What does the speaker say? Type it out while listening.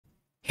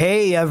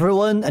Hey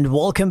everyone, and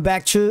welcome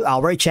back to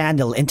our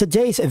channel. In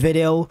today's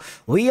video,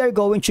 we are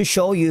going to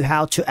show you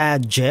how to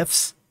add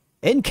GIFs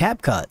in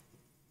Capcut.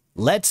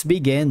 Let's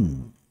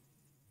begin.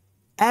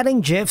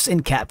 Adding GIFs in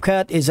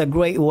Capcut is a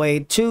great way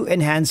to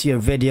enhance your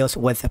videos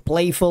with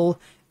playful,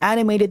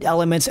 animated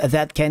elements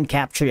that can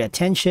capture your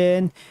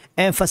attention,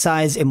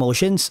 emphasize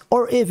emotions,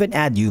 or even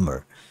add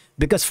humor.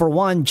 Because for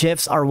one,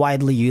 GIFs are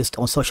widely used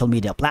on social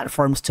media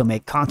platforms to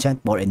make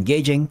content more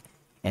engaging,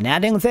 and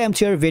adding them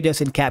to your videos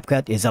in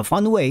Capcut is a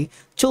fun way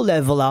to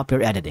level up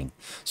your editing.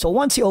 So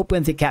once you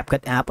open the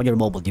Capcut app on your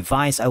mobile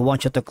device, I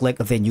want you to click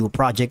the new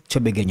project to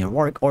begin your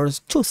work or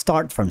to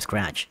start from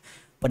scratch.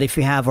 But if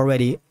you have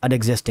already an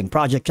existing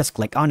project, just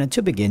click on it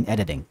to begin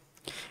editing.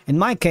 In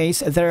my case,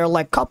 there are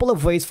like a couple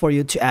of ways for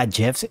you to add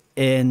GIFs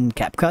in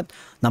Capcut.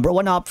 Number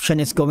one option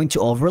is going to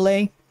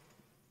overlay.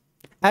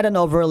 Add an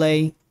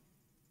overlay.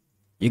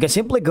 You can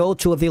simply go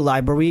to the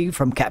library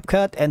from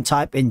Capcut and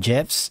type in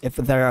GIFs if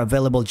there are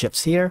available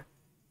GIFs here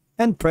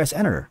and press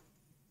enter.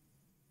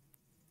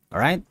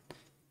 Alright.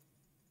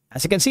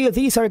 As you can see,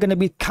 these are going to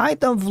be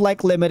kind of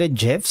like limited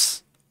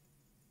GIFs.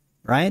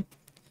 Right?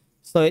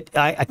 So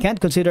I can't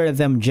consider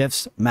them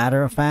GIFs,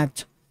 matter of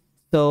fact.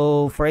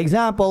 So for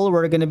example,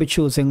 we're going to be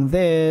choosing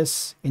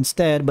this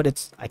instead,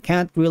 but I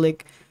can't really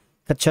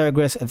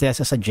categorize this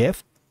as a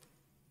GIF.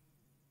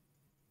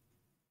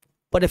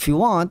 But if you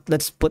want,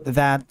 let's put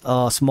that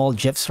small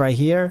GIFs right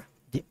here.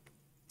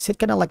 Is it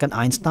kind of like an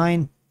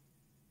Einstein?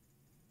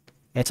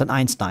 It's an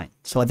Einstein.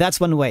 So that's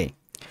one way.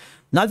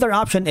 Another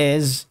option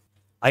is,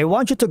 I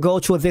want you to go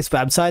to this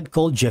website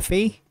called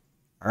Giphy.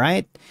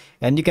 Alright?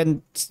 And you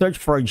can search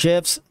for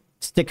GIFs,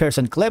 stickers,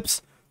 and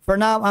clips. For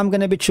now, I'm going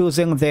to be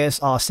choosing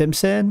this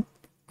Simpson,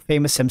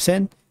 famous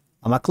Simpson.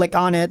 I'm going to click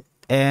on it.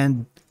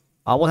 And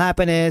what will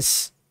happen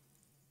is,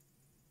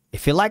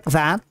 if you like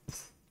that,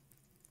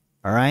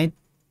 alright,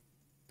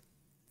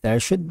 there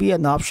should be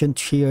an option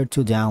here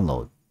to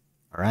download.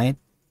 Alright.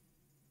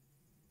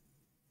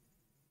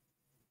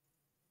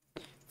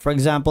 For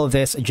example,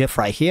 this GIF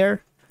right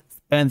here.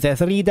 And the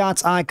three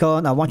dots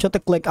icon, I want you to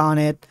click on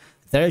it.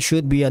 There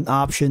should be an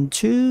option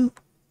to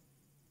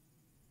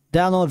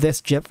download this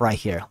GIF right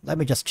here. Let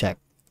me just check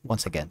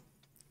once again.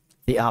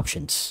 The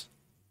options.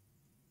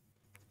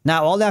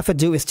 Now all I have to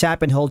do is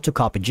tap and hold to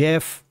copy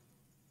GIF.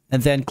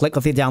 And then click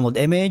on the download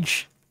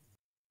image.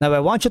 Now I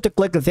want you to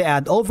click the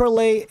add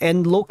overlay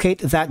and locate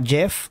that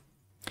GIF.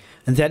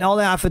 And then all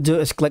I have to do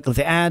is click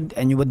the add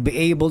and you would be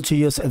able to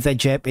use the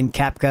GIF in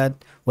CapCut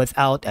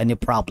without any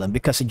problem,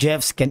 because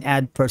GIFs can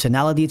add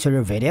personality to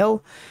your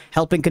video,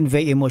 helping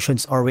convey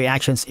emotions or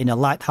reactions in a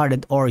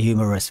lighthearted or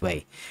humorous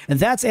way. And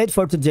that's it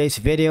for today's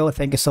video.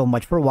 Thank you so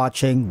much for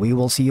watching. We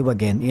will see you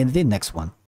again in the next one.